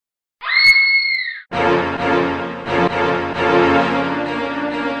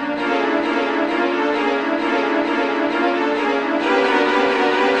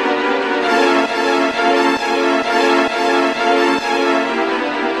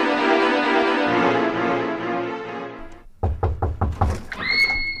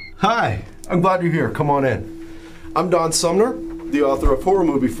Hi, I'm glad you're here. Come on in. I'm Don Sumner, the author of Horror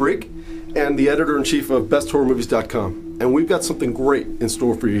Movie Freak and the editor-in-chief of besthorrormovies.com. And we've got something great in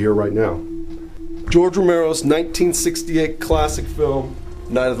store for you here right now. George Romero's 1968 classic film,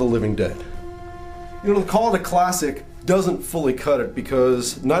 Night of the Living Dead. You know, to call it a classic doesn't fully cut it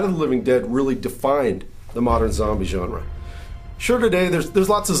because Night of the Living Dead really defined the modern zombie genre. Sure, today there's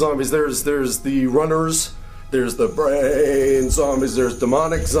lots of zombies. There's the runners, there's the brain zombies, there's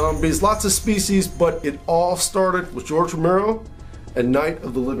demonic zombies, lots of species, but it all started with George Romero and Night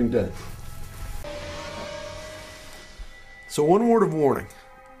of the Living Dead. So one word of warning,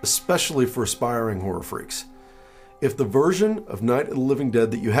 especially for aspiring horror freaks. If the version of Night of the Living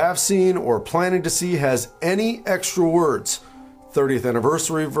Dead that you have seen or are planning to see has any extra words, 30th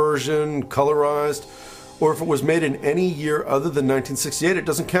anniversary version, colorized, or if it was made in any year other than 1968, it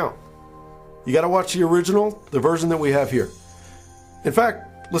doesn't count. You gotta watch the original, the version that we have here. In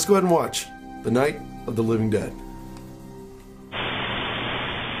fact, let's go ahead and watch The Night of the Living Dead.